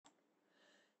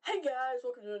Hey guys,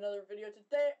 welcome to another video.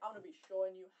 Today I'm going to be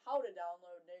showing you how to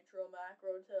download Natro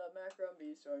macro to Macro and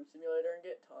Beestorm Simulator and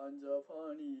get tons of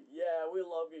honey. Yeah, we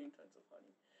love getting tons of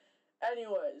honey.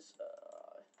 Anyways,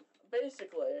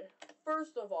 basically,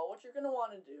 first of all, what you're going to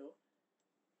want to do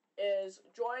is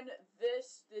join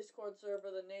this Discord server,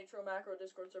 the Natro macro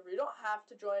Discord server. You don't have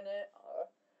to join it,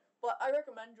 but I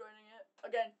recommend joining it.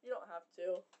 Again, you don't have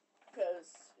to,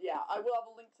 because, yeah, I will have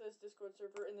a link to this Discord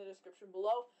server in the description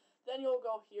below. Then you'll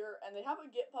go here, and they have a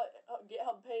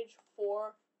GitHub page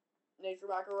for Natro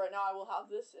macro right now. I will have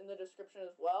this in the description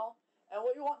as well. And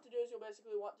what you want to do is you'll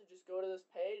basically want to just go to this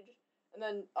page, and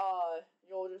then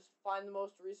you'll just find the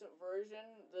most recent version.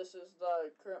 This is the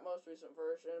current most recent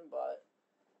version, but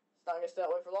it's not going to stay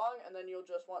that way for long. And then you'll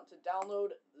just want to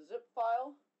download the zip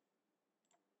file.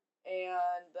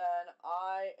 And then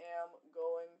I am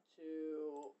going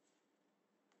to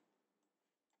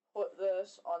put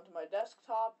this onto my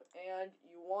desktop, and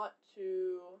you want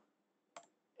to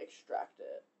extract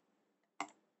it.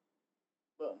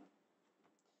 Boom.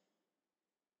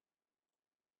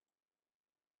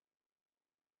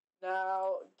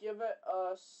 Now give it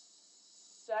a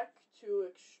sec to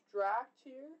extract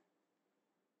here.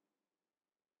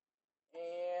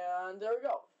 And there we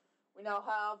go. We now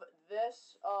have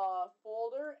this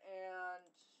folder, and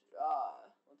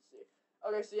let's see.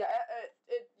 Okay, so yeah,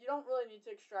 you don't really need to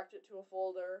extract it to a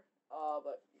folder,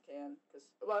 but you can,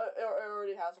 but it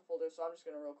already has a folder, so I'm just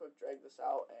gonna real quick drag this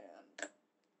out and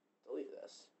delete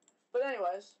this. But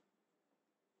anyways,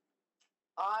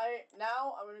 I'm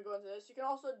gonna go into this. You can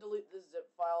also delete this zip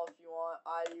file if you want.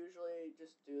 I usually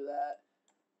just do that.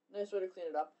 Nice way to clean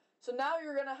it up. So now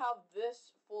you're gonna have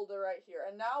this folder right here,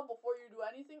 and now before you do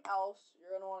anything else,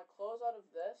 you're gonna want to close out of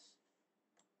this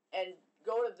and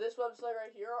go to this website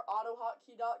right here,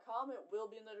 Autohotkey.com. It will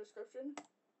be in the description.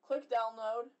 Click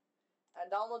download and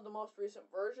download the most recent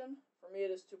version. For me, it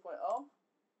is 2.0.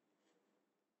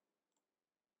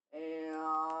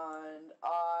 And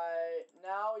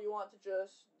now you want to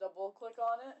just double click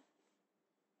on it.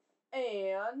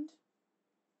 And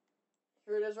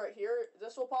here it is right here.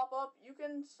 This will pop up. You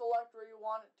can select where you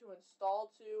want it to install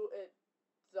to. It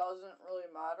doesn't really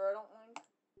matter, I don't think.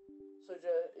 So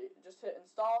just hit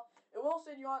install. It will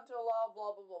say you want to allow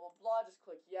blah, blah, blah, blah, blah. Just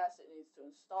click yes. It needs to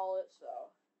install it.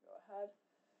 So go ahead.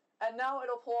 And now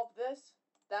it'll pull up this.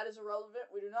 That is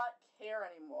irrelevant. We do not care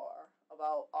anymore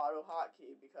about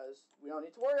Autohotkey because we don't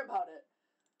need to worry about it.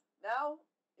 Now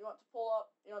you want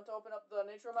to open up the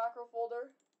Natro macro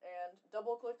folder and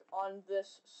double click on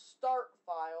this start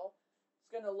file.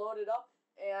 It's going to load it up.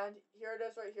 And here it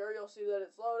is right here. You'll see that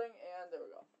it's loading. And there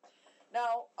we go.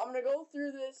 Now, I'm going to go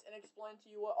through this and explain to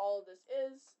you what all of this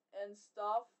is and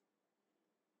stuff.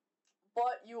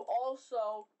 But you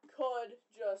also could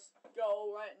just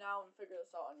go right now and figure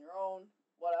this out on your own.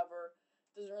 Whatever.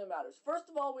 Doesn't really matter.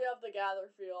 First of all, we have the gather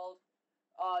field.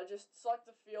 Just select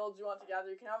the fields you want to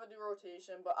gather. You can have it do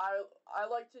rotation, but I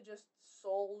like to just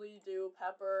solely do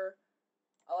pepper.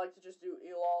 I like to just do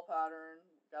elol pattern.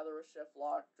 Gather with shift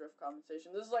lock, drift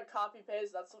compensation. This is like copy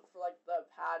paste. That's for like the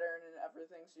pattern and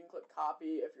everything. So you can click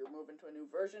copy if you're moving to a new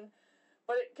version.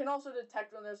 But it can also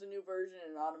detect when there's a new version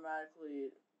and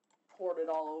automatically port it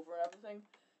all over and everything.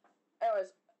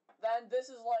 Anyways, then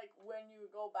this is like when you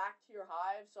go back to your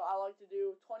hive. So I like to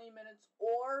do 20 minutes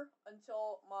or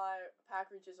until my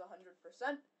pack reaches 100%.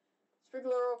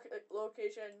 Sprinkler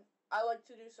location, I like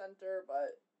to do center,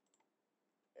 but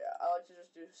yeah, I like to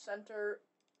just do center.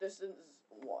 Distance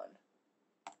 1.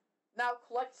 Now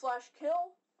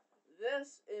collect/kill.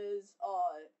 This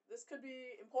could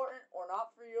be important or not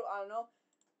for you. I don't know.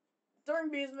 During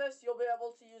Beesmas, you'll be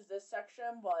able to use this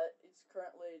section, but it's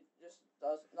currently just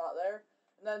not there.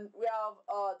 And then we have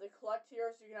the collect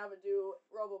here, so you can have it do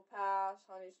Robo Pass,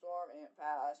 Honeystorm, Ant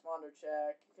Pass, Mondo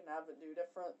Check. You can have it do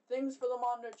different things for the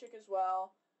Mondo Check as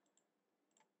well.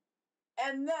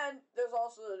 And then there's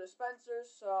also the dispensers.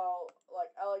 So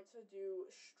like I like to do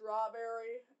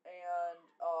strawberry and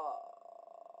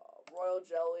royal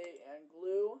jelly and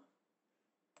glue.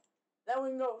 Then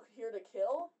we can go here to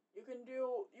kill. You can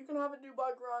have it do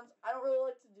bug runs. I don't really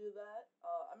like to do that.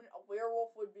 I mean, a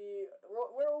werewolf would be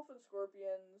werewolf and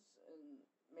scorpions and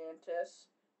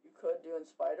mantis. You could do in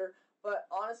spider, but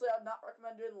honestly, I'd not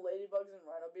recommend doing ladybugs and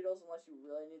rhino beetles unless you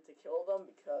really need to kill them,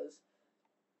 because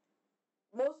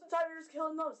most of the time you're just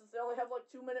killing them since they only have like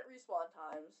 2-minute respawn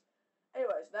times.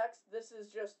 Anyways, next, this is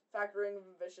just factoring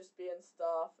vicious bee and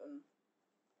stuff, and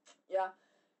yeah.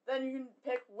 Then you can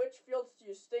pick which fields to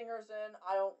use stingers in.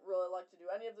 I don't really like to do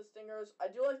any of the stingers. I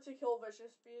do like to kill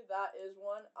vicious bee. That is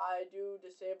one. I do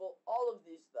disable all of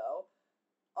these though.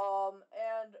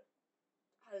 And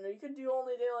I I don't know, you could do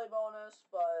only daily bonus,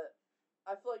 but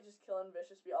I feel like just killing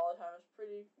Vicious Bee all the time is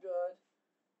pretty good.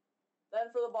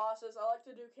 Then for the bosses, I like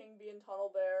to do King Bee and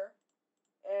Tunnel Bear,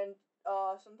 and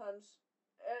sometimes,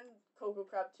 and Cocoa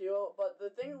Crab too. But the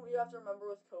thing you have to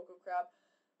remember with Cocoa Crab,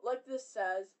 like this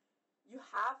says, you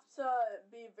have to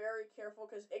be very careful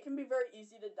because it can be very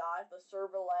easy to die if the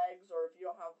server lags or if you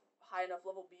don't have high enough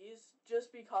level bees.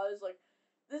 Just because like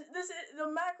the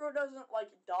macro doesn't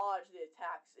like dodge the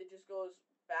attacks; it just goes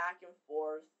back and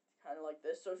forth, kind of like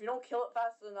this. So if you don't kill it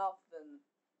fast enough, then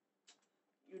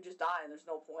you just die, and there's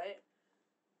no point.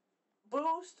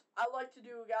 Boost, I like to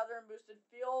do gather and boosted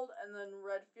field, and then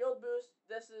red field boost.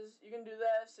 This is, you can do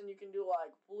this, and you can do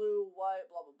like blue,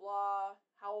 white, blah blah blah.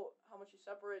 How much you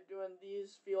separate doing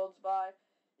these fields by.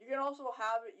 You can also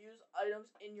have it use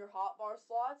items in your hotbar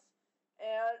slots,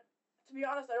 and to be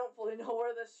honest, I don't fully know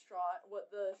what the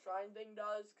shrine thing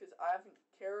does because I haven't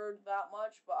cared that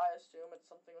much, but I assume it's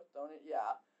something with donate.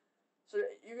 Yeah, so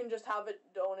you can just have it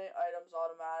donate items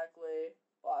automatically,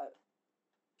 but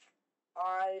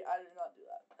I did not do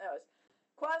that. Anyways,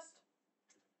 quest.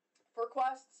 For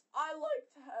quests, I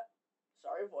like to have...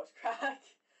 Sorry, voice crack.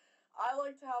 I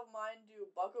like to have mine do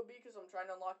Bucko Bee because I'm trying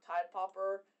to unlock Tide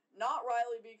Popper. Not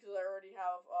Riley Bee because I already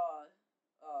have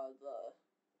the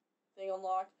thing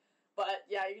unlocked. But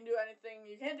yeah, you can do anything.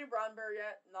 You can't do Brown Bear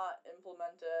yet, not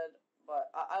implemented.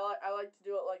 But I like to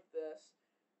do it like this.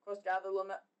 Quest gather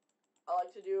limit. I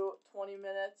like to do 20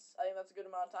 minutes. I think that's a good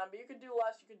amount of time. But you could do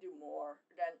less, you could do more.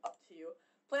 Again, up to you.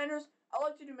 Planners, I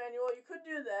like to do manual. You could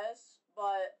do this,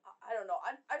 but I don't know.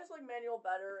 I just like manual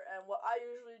better. And what I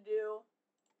usually do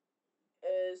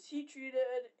is heat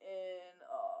treated in,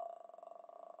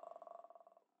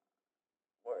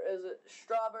 where is it?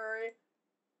 Strawberry.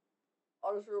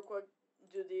 I'll just real quick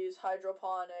do these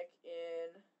hydroponic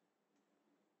in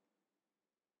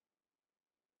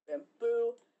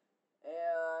bamboo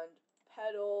and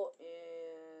petal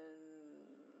in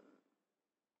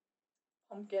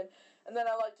pumpkin, and then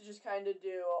I like to just kind of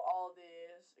do all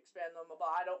these, expand them, but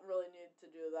I don't really need to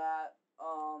do that.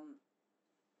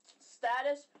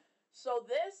 Status. So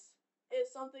this is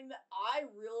something that I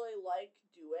really like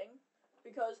doing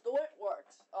because the way it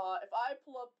works, if I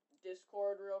pull up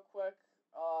Discord real quick,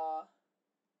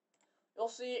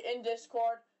 you'll see in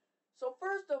Discord. So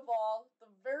first of all, the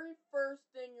very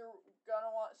first thing you're gonna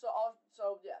want, so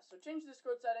change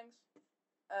Discord settings,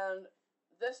 and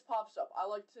this pops up. I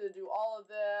like to do all of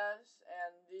this,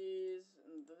 and these,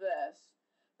 and this.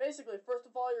 Basically, first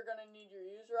of all, you're gonna need your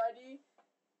user ID.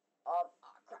 Crap.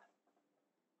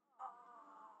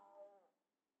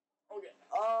 Okay,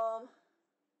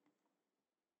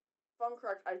 if I'm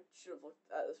correct, I should have looked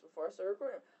at this before I started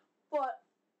recording, but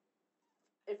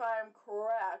if I am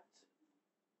correct,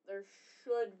 there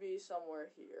should be somewhere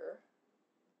here.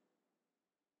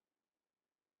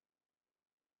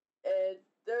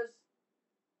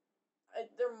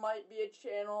 There might be a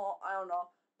channel, I don't know,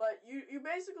 but you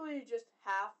basically just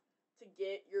have to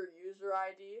get your user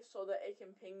ID so that it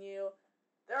can ping you.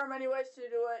 There are many ways to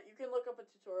do it. You can look up a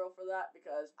tutorial for that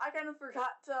because I kind of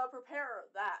forgot to prepare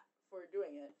that for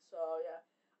doing it. So yeah,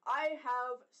 I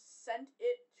have sent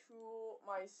it to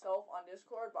myself on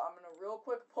Discord, but I'm gonna real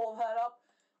quick pull that up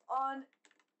on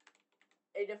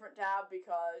a different tab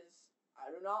because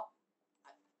I do not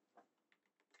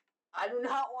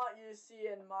want you to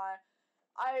see in my...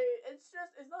 It's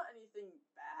not anything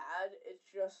bad. It's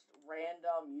just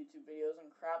random YouTube videos and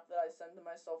crap that I send to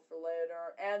myself for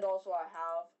later. And also I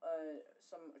have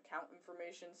some account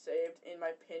information saved in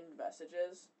my pinned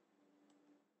messages.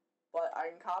 But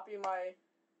I can copy my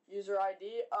user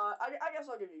ID. I guess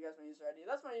I'll give you guys my user ID.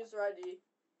 That's my user ID.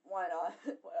 Why not?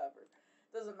 Whatever.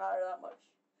 Doesn't matter that much.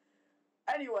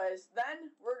 Anyways,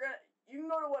 then you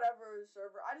can go to whatever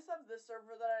server. I just have this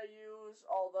server that I use,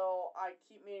 although I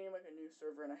keep meaning to make a new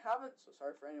server and I haven't, so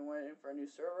sorry for anyone waiting for a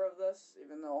new server of this,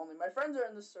 even though only my friends are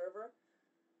in this server.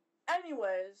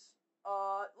 Anyways,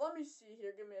 let me see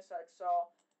here, give me a sec.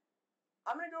 So,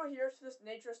 I'm gonna go here to this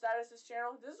Natro statuses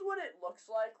channel. This is what it looks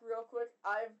like real quick.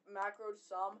 I've macroed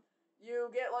some.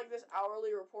 You get like this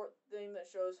hourly report thing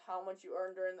that shows how much you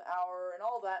earned during the hour and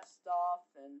all that stuff,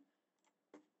 and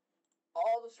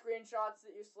all the screenshots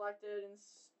that you selected and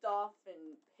stuff,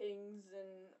 and pings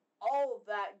and all of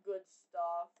that good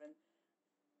stuff, and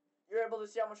you're able to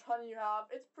see how much honey you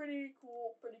have. It's pretty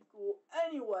cool,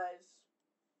 Anyways,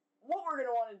 what we're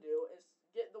going to want to do is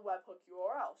get the webhook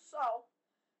URL. So,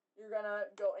 you're going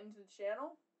to go into the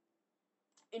channel,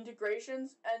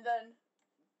 integrations, and then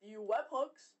view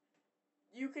webhooks.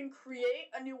 You can create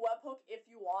a new webhook if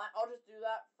you want. I'll just do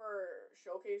that for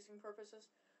showcasing purposes.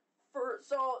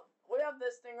 So we have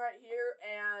this thing right here,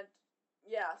 and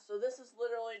yeah, so this is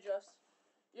literally just,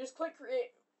 you just click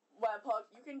create webhook.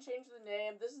 You can change the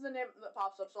name. This is the name that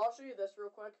pops up. So I'll show you this real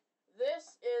quick.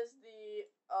 This is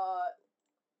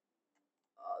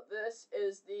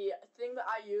the thing that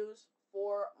I use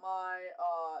for my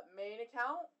main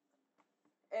account.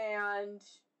 And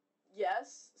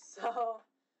yes, so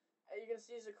you can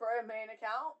see Zakura main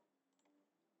account.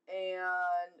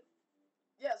 And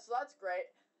yeah, so that's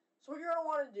great. So what you're going to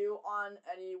want to do on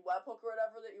any webhook or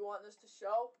whatever that you want this to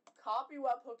show, copy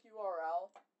webhook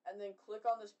URL, and then click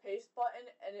on this paste button,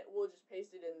 and it will just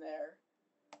paste it in there.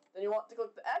 Then you want to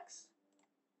click the X,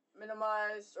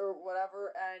 minimize, or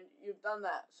whatever, and you've done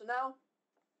that. So now,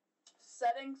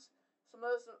 settings, some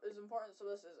of this is important, some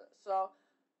of this isn't. So,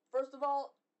 first of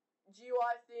all,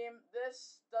 GUI theme,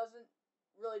 this doesn't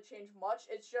really change much.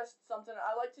 It's just something,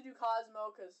 I like to do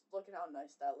Cosmo, because look at how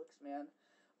nice that looks, man.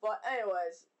 But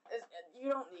anyways, you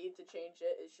don't need to change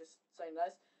it. It's just something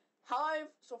nice.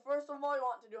 Hive. So first of all, you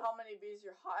want to do how many bees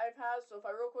your hive has. So if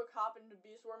I real quick hop into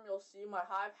bee swarm, you'll see my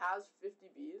hive has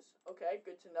 50 bees. Okay,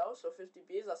 good to know. So 50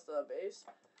 bees, that's the base.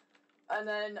 And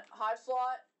then hive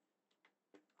slot.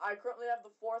 I currently have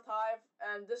the 4th hive,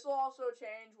 and this will also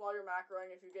change while you're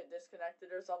macroing. If you get disconnected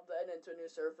or something into a new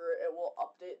server, it will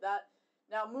update that.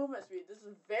 Now, movement speed. This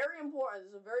is very important.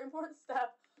 This is a very important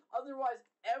step. Otherwise,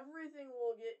 everything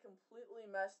will get completely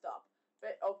messed up.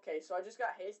 But, okay, so I just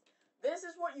got haste. This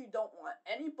is what you don't want.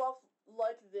 Any buff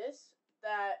like this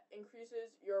that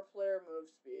increases your player move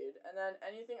speed. And then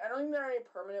anything, I don't think there are any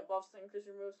permanent buffs that increase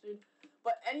your move speed.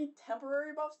 But any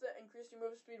temporary buffs that increase your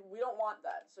move speed, we don't want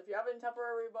that. So if you have any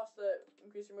temporary buffs that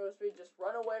increase your move speed, just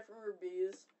run away from your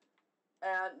bees.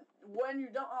 And when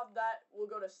you don't have that, we'll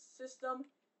go to System,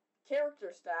 Character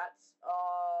Stats,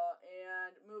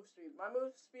 and Move Speed. My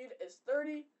move speed is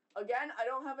 30. Again, I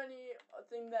don't have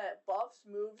anything that buffs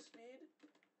move speed.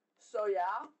 So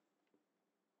yeah.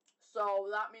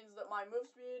 So that means that my move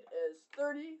speed is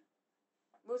 30.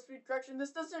 Move speed correction.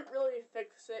 This doesn't really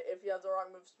fix it if you have the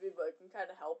wrong move speed, but it can kind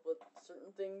of help with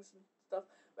certain things and stuff.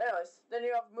 But anyways, then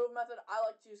you have move method. I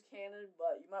like to use cannon,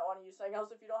 but you might want to use something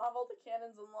else if you don't have all the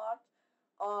cannons unlocked.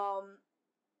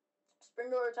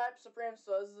 Sprinkler type Supreme.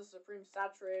 So this is the Supreme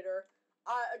Saturator.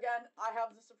 I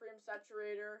have the Supreme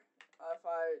Saturator. If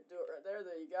I do it right there,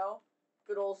 there you go.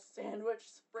 Good old sandwich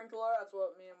sprinkler. That's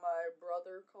what me and my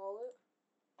brother call it.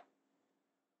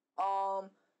 And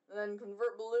then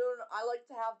convert balloon. I like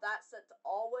to have that set to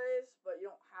always, but you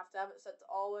don't have to have it set to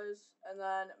always. And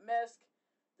then misc.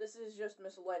 This is just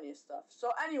miscellaneous stuff.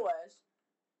 So anyways,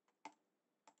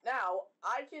 now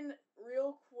I can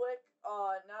real quick.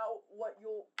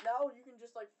 Now you can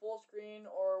just like full screen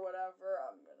or whatever.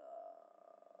 I'm gonna.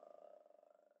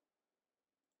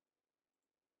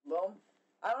 Boom.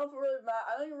 I don't know if it really matters.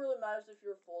 I don't think it really matters if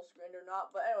you're full screened or not.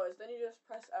 But anyways, then you just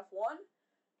press F1,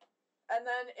 and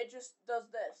then it just does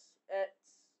this. It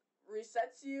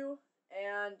resets you,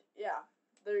 and yeah,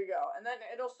 there you go. And then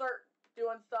it'll start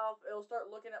doing stuff. It'll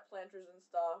start looking at planters and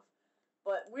stuff.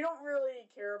 But we don't really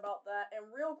care about that. And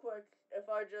real quick, if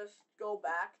I just go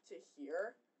back to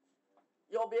here,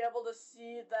 you'll be able to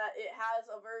see that it has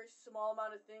a very small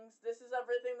amount of things. This is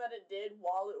everything that it did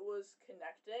while it was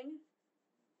connecting.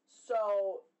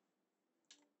 So,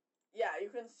 yeah, you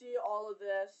can see all of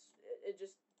this.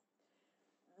 This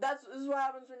is what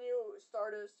happens when you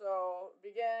start it. So,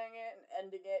 beginning it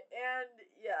and ending it. And,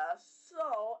 yeah,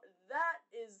 so that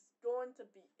is going to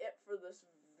be it for this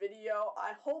video.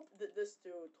 I hope that this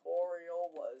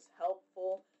tutorial was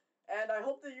helpful. And I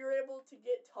hope that you're able to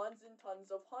get tons and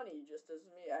tons of honey, just as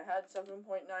me. I had 7.9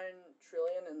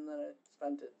 trillion and then I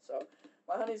spent it. So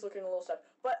my honey's looking a little sad.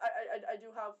 But I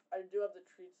do have the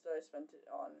treats that I spent it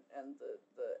on, and the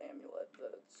amulet,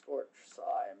 the scorch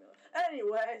saw amulet.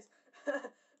 Anyways,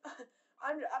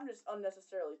 I'm just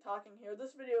unnecessarily talking here.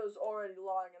 This video is already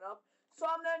long enough, so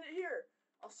I'm gonna end it here.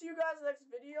 I'll see you guys in the next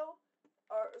video,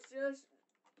 or see you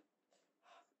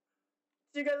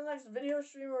guys in the next video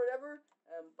stream or whatever.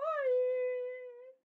 And bye!